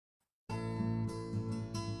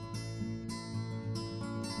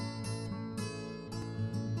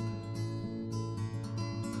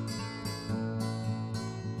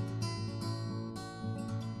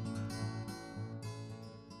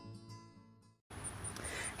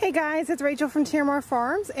Hey guys, it's Rachel from Tiramar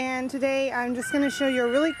Farms, and today I'm just going to show you a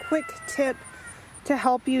really quick tip to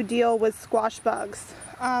help you deal with squash bugs.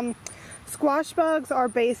 Squash bugs are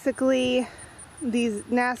basically these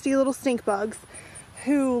nasty little stink bugs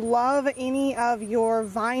who love any of your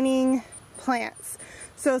vining plants.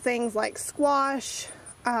 So things like squash,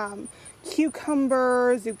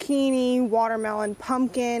 cucumber, zucchini, watermelon,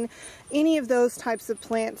 pumpkin, any of those types of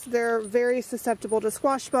plants. They're very susceptible to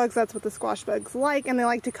squash bugs. That's what the squash bugs like, and they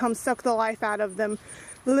like to come suck the life out of them,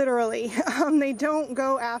 literally. They don't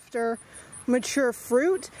go after mature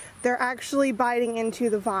fruit. They're actually biting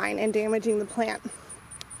into the vine and damaging the plant.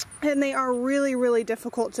 And they are really, really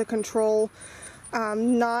difficult to control.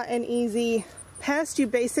 Not an easy pest. You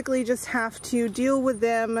basically just have to deal with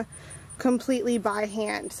them completely by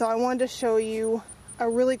hand. So I wanted to show you a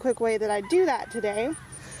really quick way that I do that today.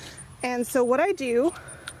 And so what I do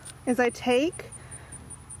is I take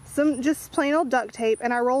some just plain old duct tape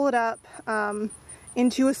and I roll it up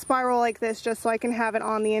into a spiral like this, just so I can have it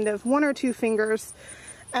on the end of one or two fingers.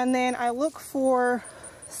 And then I look for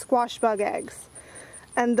squash bug eggs,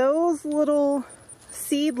 and those little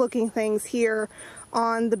seed looking things here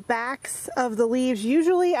on the backs of the leaves.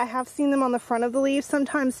 Usually I have seen them on the front of the leaves,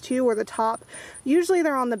 sometimes too, or the top. Usually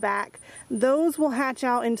they're on the back. Those will hatch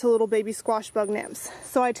out into little baby squash bug nymphs.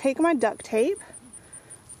 So I take my duct tape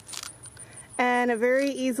and I very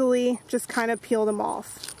easily just kind of peel them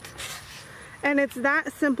off. And it's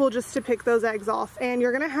that simple just to pick those eggs off. And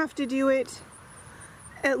you're gonna have to do it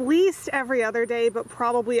at least every other day, but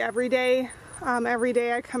probably every day. Every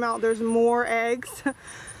day I come out, there's more eggs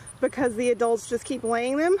because the adults just keep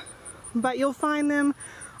laying them. But you'll find them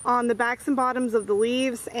on the backs and bottoms of the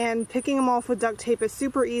leaves, and picking them off with duct tape is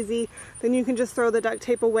super easy. Then you can just throw the duct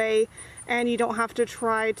tape away and you don't have to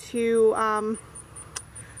try to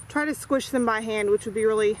squish them by hand, which would be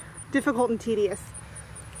really difficult and tedious.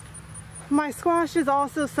 My squash is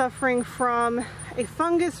also suffering from a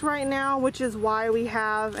fungus right now, which is why we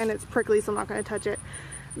have, and it's prickly so I'm not going to touch it,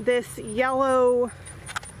 this yellow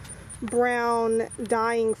brown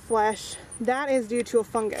dying flesh. That is due to a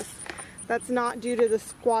fungus. That's not due to the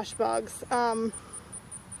squash bugs. And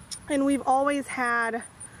we've always had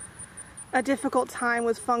a difficult time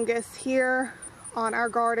with fungus here on our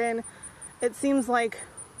garden. It seems like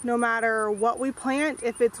no matter what we plant,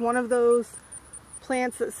 if it's one of those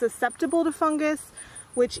plants that's susceptible to fungus,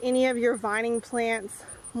 which any of your vining plants,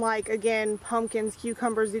 like again pumpkins,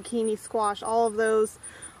 cucumbers, zucchini, squash, all of those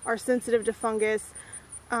are sensitive to fungus.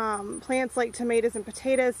 Plants like tomatoes and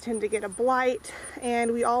potatoes tend to get a blight,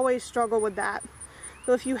 and we always struggle with that.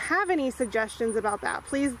 So if you have any suggestions about that,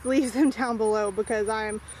 please leave them down below, because I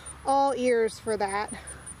am all ears for that.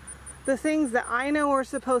 The things that I know are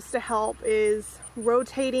supposed to help is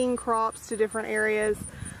rotating crops to different areas,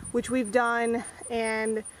 which we've done,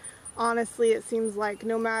 and honestly it seems like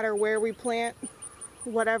no matter where we plant,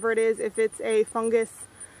 whatever it is, if it's a fungus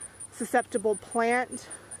susceptible plant,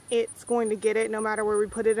 it's going to get it no matter where we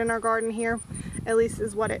put it in our garden here. At least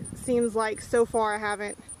is what it seems like. So far I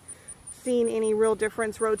haven't seen any real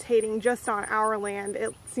difference rotating just on our land.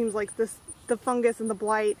 It seems like the fungus and the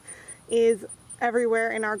blight is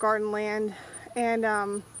everywhere in our garden land.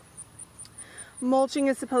 And mulching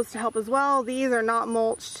is supposed to help as well. These are not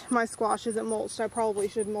mulched. My squash isn't mulched. I probably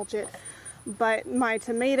should mulch it. But my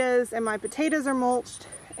tomatoes and my potatoes are mulched,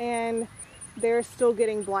 and they're still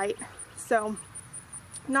getting blight. So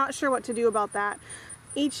not sure what to do about that.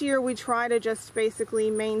 Each year we try to just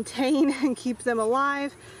basically maintain and keep them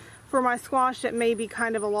alive. For my squash, it may be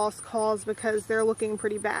kind of a lost cause because they're looking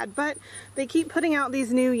pretty bad, but they keep putting out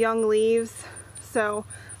these new young leaves. So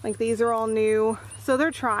like these are all new, so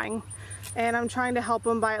they're trying, and I'm trying to help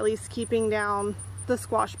them by at least keeping down the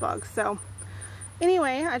squash bugs. So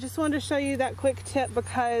anyway, I just wanted to show you that quick tip,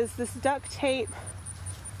 because this duct tape,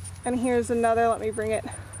 and here's another, let me bring it.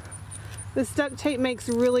 This duct tape makes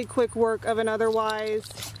really quick work of an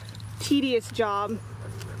otherwise tedious job.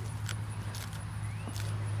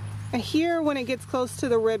 And here, when it gets close to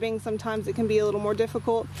the ribbing, sometimes it can be a little more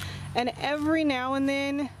difficult. And every now and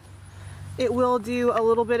then, it will do a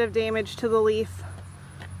little bit of damage to the leaf.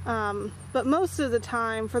 But most of the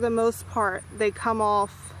time, for the most part, they come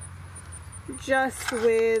off just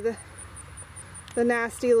with the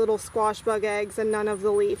nasty little squash bug eggs and none of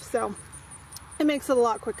the leaf. So it makes it a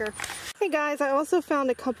lot quicker. Hey guys, I also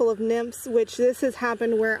found a couple of nymphs, which this has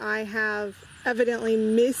happened where I have evidently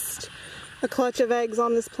missed a clutch of eggs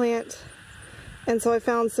on this plant. And so I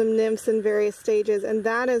found some nymphs in various stages, and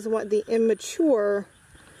that is what the immature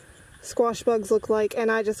squash bugs look like,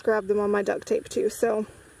 and I just grabbed them on my duct tape too. So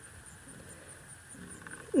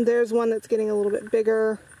there's one that's getting a little bit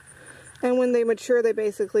bigger. And when they mature, they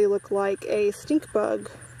basically look like a stink bug.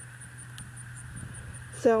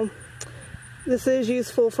 So this is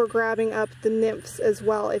useful for grabbing up the nymphs as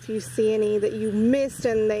well if you see any that you missed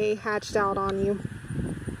and they hatched out on you.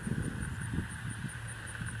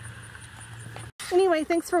 Anyway,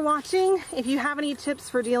 thanks for watching. If you have any tips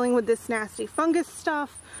for dealing with this nasty fungus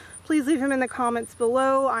stuff, please leave them in the comments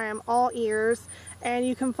below. I am all ears. And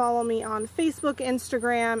you can follow me on Facebook,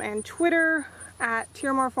 Instagram, and Twitter at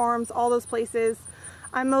Tiramar Farms, all those places.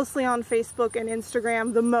 I'm mostly on Facebook and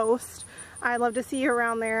Instagram the most. I'd love to see you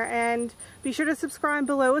around there, and be sure to subscribe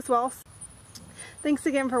below as well. Thanks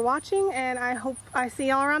again for watching, and I hope I see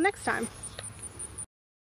y'all around next time.